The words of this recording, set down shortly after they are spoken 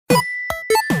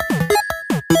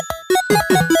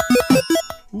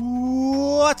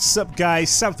What's up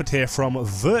guys, Sanford here from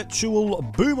Virtual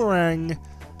Boomerang,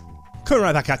 coming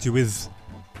right back at you with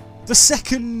the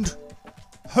second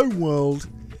homeworld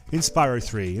in Spyro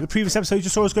 3. In the previous episode you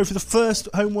just saw us go through the first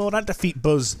homeworld and defeat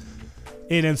Buzz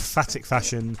in emphatic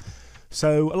fashion.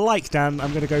 So like Dan,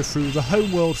 I'm going to go through the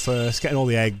homeworld first, getting all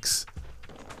the eggs,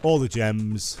 all the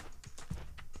gems,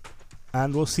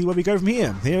 and we'll see where we go from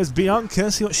here. Here's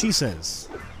Bianca, see what she says.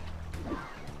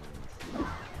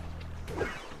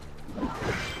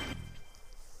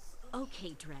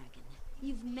 Okay, Dragon.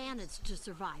 You've managed to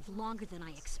survive longer than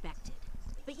I expected.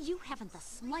 But you haven't the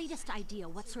slightest idea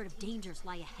what sort of dangers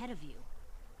lie ahead of you.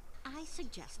 I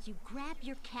suggest you grab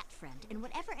your cat friend and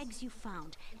whatever eggs you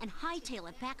found and hightail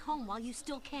it back home while you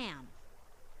still can.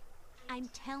 I'm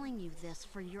telling you this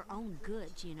for your own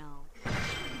good, you know.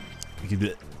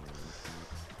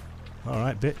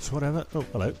 Alright, bitch, whatever. Oh,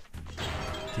 hello.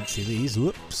 Didn't see these.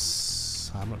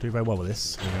 Whoops. I'm not doing very well with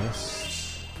this, to be honest.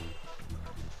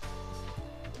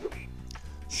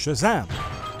 Shazam!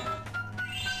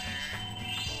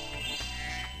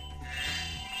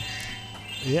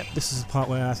 Yep, this is the part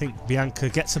where I think Bianca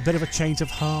gets a bit of a change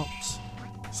of heart.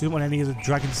 She didn't want any of the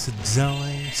dragons to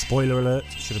die. Spoiler alert,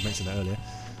 should have mentioned that earlier.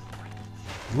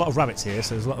 A lot of rabbits here,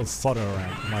 so there's a lot of fodder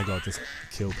around. Oh my god, just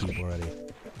kill people already.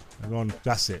 Everyone,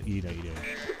 that's it, you know you do.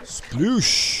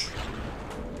 Sploosh!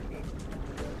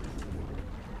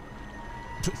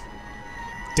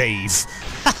 Dave.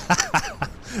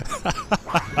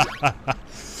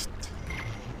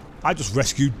 I just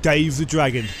rescued Dave the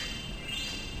dragon.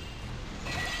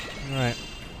 Right.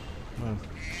 Well,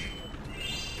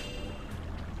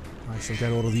 I shall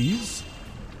get all of these.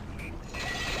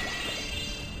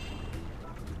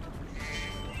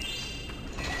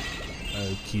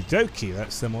 Okie dokie,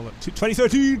 that's them all up to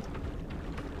 2013!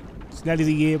 It's nearly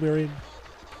the year we're in.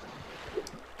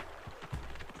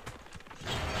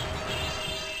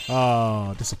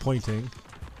 Ah, disappointing.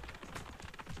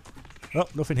 Oh,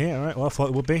 nothing here, alright, well I thought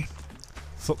it would be.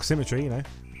 Fuck symmetry, you know.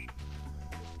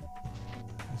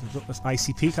 That's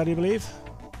Icy Peak, I do believe.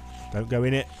 Don't go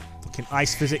in it. Fucking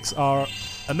ice physics are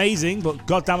amazing, but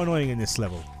goddamn annoying in this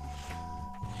level.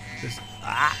 Just,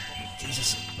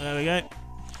 Jesus. There we go.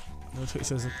 No Twitch,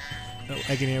 there's a little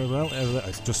egg in here as well.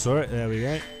 I just saw it. There we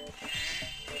go.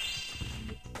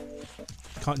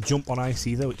 Can't jump on ice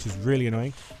either, which is really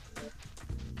annoying.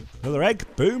 Another egg.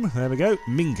 Boom. There we go.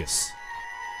 Mingus.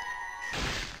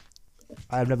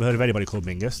 I have never heard of anybody called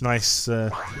Mingus. Nice,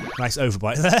 nice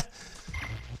overbite there.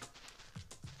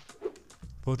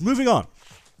 But moving on.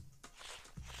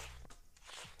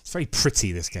 It's very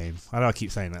pretty, this game. I know I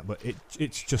keep saying that, but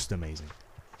it's just amazing.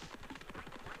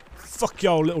 Fuck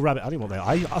your little rabbit. I don't know what they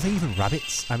are. Are they even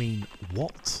rabbits? I mean,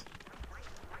 what?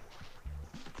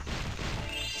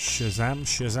 Shazam,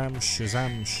 Shazam,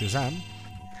 Shazam, Shazam.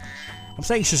 I'm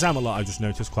saying Shazam a lot, I just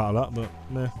noticed quite a lot, but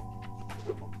meh.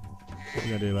 What are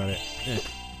you gonna do about it?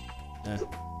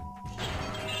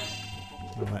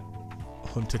 I'll let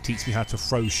Hunter teach me how to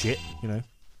throw shit, you know.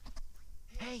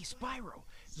 Hey, Spyro.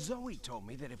 Zoe told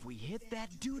me that if we hit that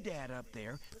doodad up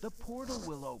there, the portal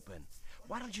will open.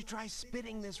 Why don't you try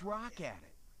spitting this rock at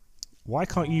it? Why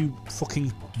can't you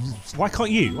fucking... Why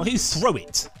can't you throw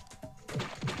it?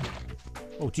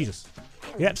 Oh, Jesus.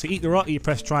 Yep, so eat the rock, you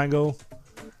press triangle.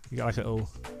 You get like a little...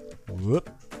 Whoop.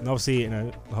 And obviously, you know,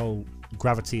 the whole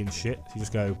gravity and shit. So you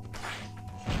just go...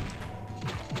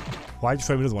 Why'd you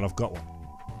throw me another one? I've got one.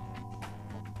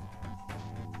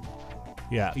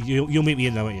 Yeah, you'll meet me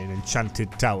in there, won't you, in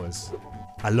Enchanted Towers.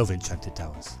 I love Enchanted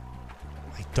Towers.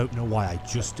 I don't know why, I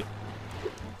just do.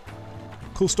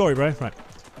 Cool story, bro. Right.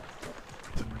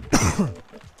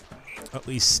 Up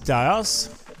these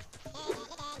stairs.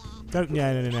 Don't...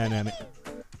 No.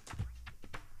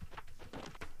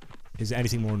 Is there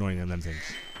anything more annoying than them things?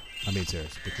 I'm being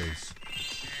serious, because...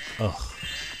 Ugh.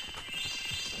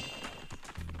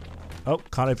 Oh,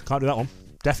 can't do that one.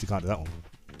 Definitely can't do that one.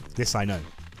 This I know.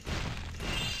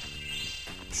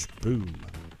 Boom.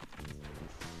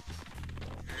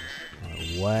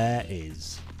 Right, where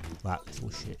is that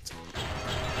little shit?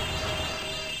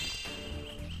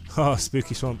 Oh,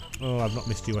 spooky swamp. Oh, I've not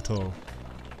missed you at all.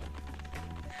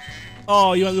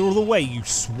 Oh, you went the other way, you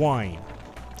swine.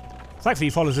 Thankfully, he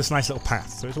follows this nice little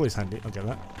path, so it's always handy. I'll get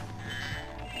that.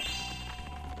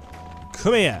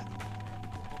 Come here.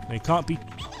 No, you can't be.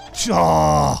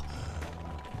 Oh!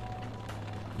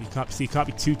 You can't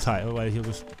be too tight, otherwise he'll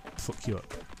just fuck you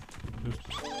up.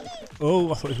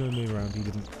 Oh, I thought he was going to move around. He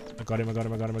didn't. I got him.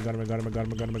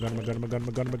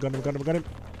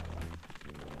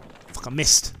 Fuck, I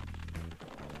missed.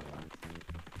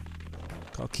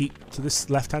 Gotta keep to this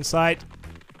left-hand side.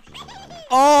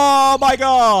 Oh my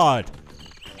god!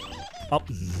 up.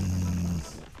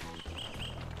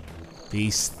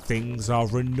 These things are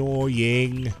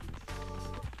annoying.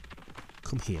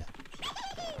 Come here.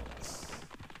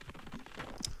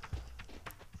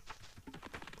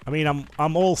 I mean,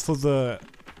 I'm all for the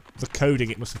coding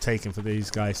it must have taken for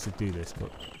these guys to do this,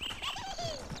 but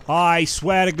I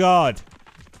swear to God,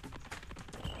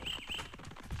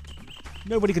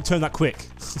 nobody can turn that quick.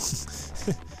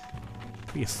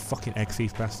 You fucking egg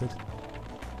thief bastard,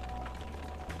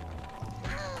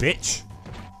 bitch.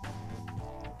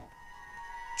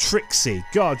 Trixie,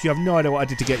 God, you have no idea what I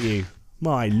did to get you.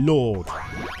 My lord.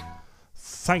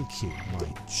 Thank you, my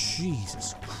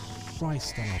Jesus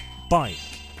Christ on a bike.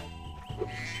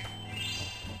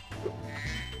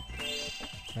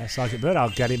 Sergeant Bird, I'll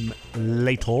get him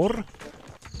later. Alright,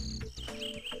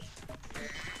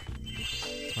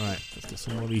 let's get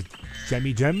some more of these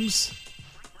gemmy gems.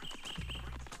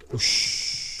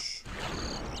 Whoosh.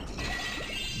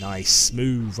 Nice,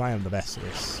 smooth. I am the best at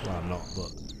this. Well, I'm not,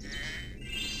 but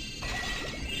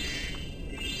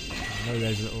I know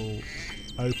there's a little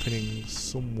opening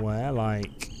somewhere,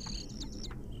 like...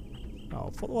 Oh, I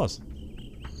thought there was.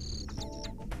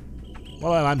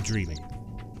 Well, I'm dreaming.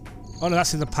 Oh no,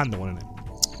 that's in the panda one, isn't it?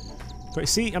 But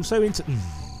see, I'm so into...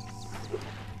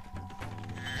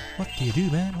 What do you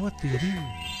do, man? What do you do?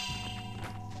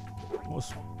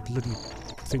 What's bloody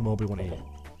thing more we want here?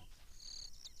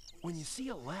 When you see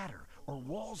a ladder or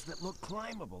walls that look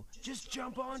climbable, just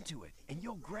jump onto it, and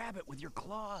you'll grab it with your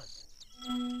claws.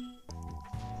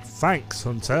 Thanks,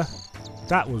 Hunter.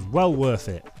 That was well worth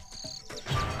it.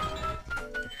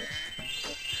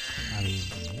 I mean,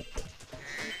 what?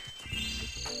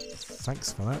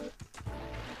 Thanks for that.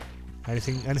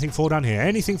 Anything fall down here?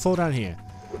 Anything fall down here?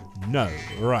 No.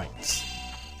 Right.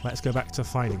 Let's go back to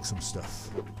finding some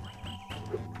stuff.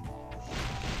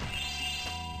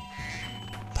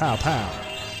 Pow, pow.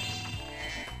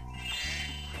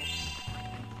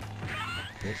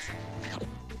 Bitch.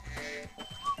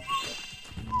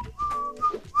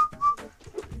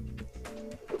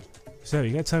 So,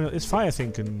 you're gonna tell me that this fire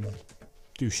thing can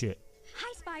do shit.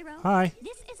 Hi, Spyro. Hi.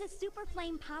 This is a super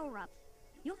flame power-up.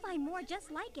 You'll find more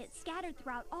just like it scattered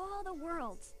throughout all the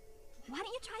worlds. Why don't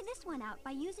you try this one out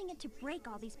by using it to break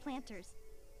all these planters?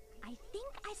 I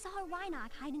think I saw a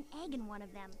Rhinoc hide an egg in one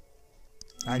of them.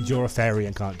 And you're a fairy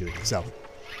and can't do it yourself.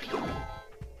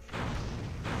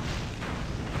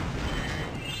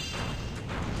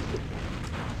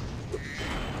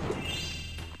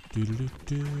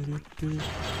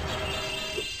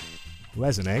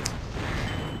 Where's an egg?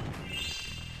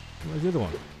 Where's the other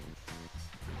one?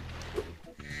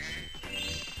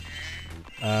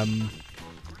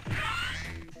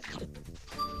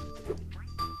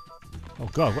 Oh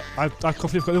god, I've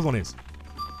completely forgot where the other one is.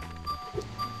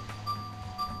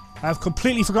 I've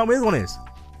completely forgotten where the other one is.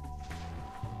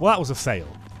 Well, that was a fail.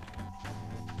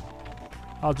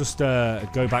 I'll just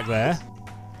go back there.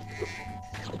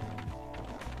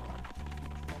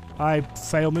 I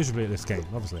fail miserably at this game,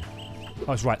 obviously.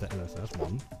 Oh, it's right there. That's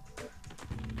one.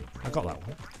 I got that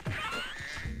one.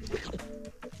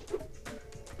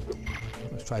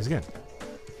 Let's try this again.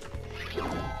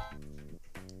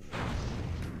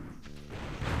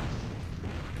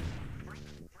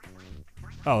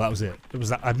 Oh, that was it. It was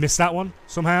that. I missed that one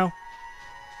somehow.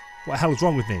 What the hell is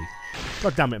wrong with me?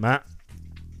 God damn it, Matt.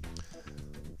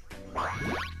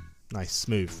 Nice,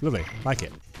 smooth, lovely, like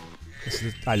it.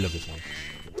 I love this one.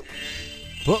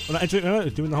 But we're not entering, we're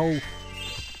doing the whole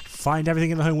find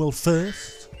everything in the home world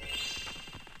first.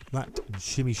 That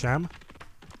shimmy sham.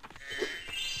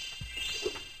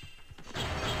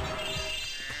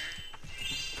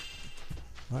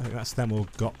 I think that's them all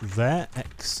got there.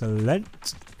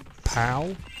 Excellent.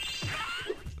 Pow.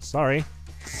 Sorry.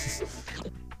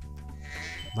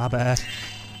 My bad.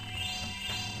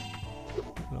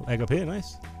 Little egg up here,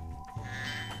 nice.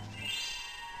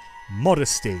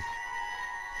 Modesty.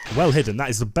 Well hidden. That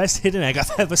is the best hidden egg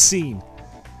I've ever seen.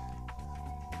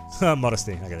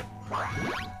 Modesty. I get it.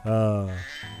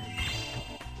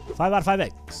 5 out of 5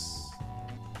 eggs.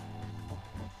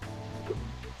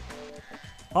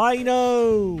 I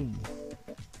know.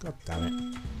 God damn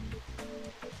it.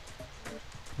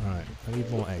 Alright, I need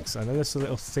more eggs. I know there's a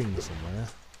little thing somewhere.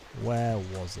 Where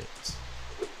was it?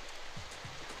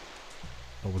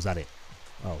 Or was that it?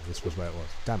 Oh, this was where it was.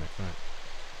 Damn it, right.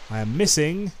 I am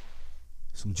missing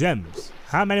some gems.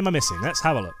 How many am I missing? Let's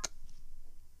have a look.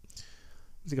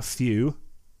 I think a few.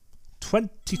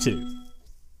 22.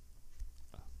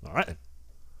 Alright then.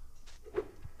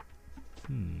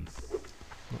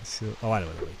 Not sure. Oh, I know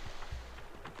where they'll be.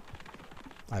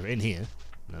 Either in here.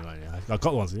 No, I've got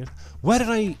the ones in here. Where did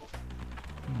I...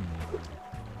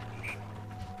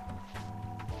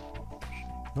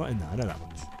 Not in there, I know that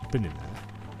much. Been in there.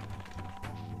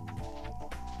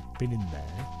 Been in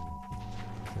there.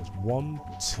 There's 1,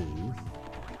 2.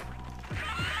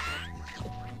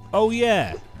 Oh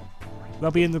yeah!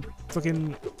 They'll be in the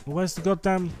fucking... Where's the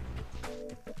goddamn...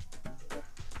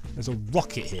 There's a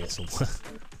rocket here somewhere.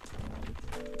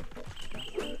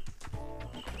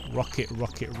 Rocket,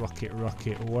 rocket, rocket,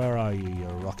 rocket. Where are you, you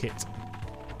rocket?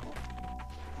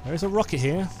 There is a rocket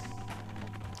here.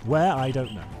 Where? I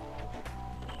don't know.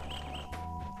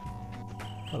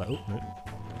 Hello. No.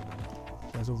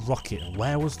 There's a rocket.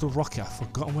 Where was the rocket? I've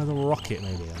forgotten where the rocket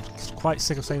may be. I'm quite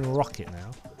sick of saying rocket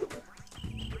now.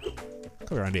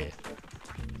 Go around here.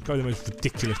 Go to the most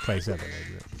ridiculous place ever.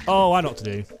 Maybe. Oh, I know what to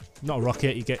do. Not a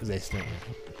rocket, you get this, don't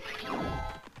you?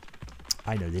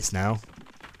 I know this now.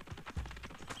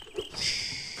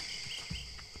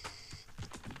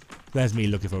 There's me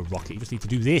looking for a rocket. You just need to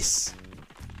do this.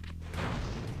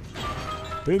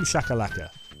 Boom shakalaka.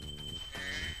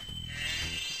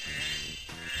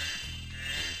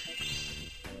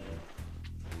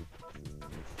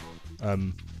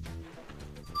 Am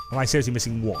I seriously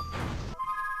missing one?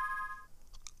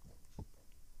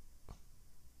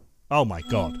 Oh my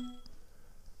god.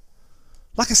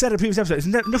 Like I said in the previous episode,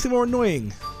 there's nothing more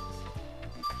annoying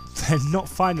than not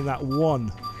finding that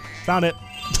one. Found it.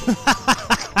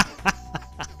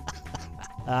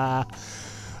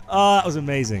 Oh, that was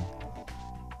amazing.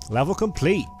 Level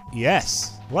complete.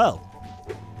 Yes. Well.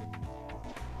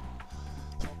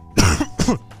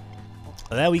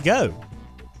 There we go.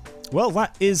 Well,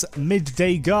 that is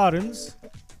Midday Gardens.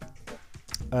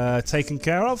 Taken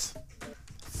care of.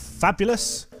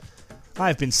 Fabulous.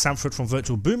 I've been Sanford from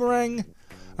Virtual Boomerang,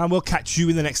 and we'll catch you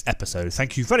in the next episode.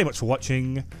 Thank you very much for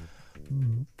watching.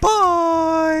 Bye!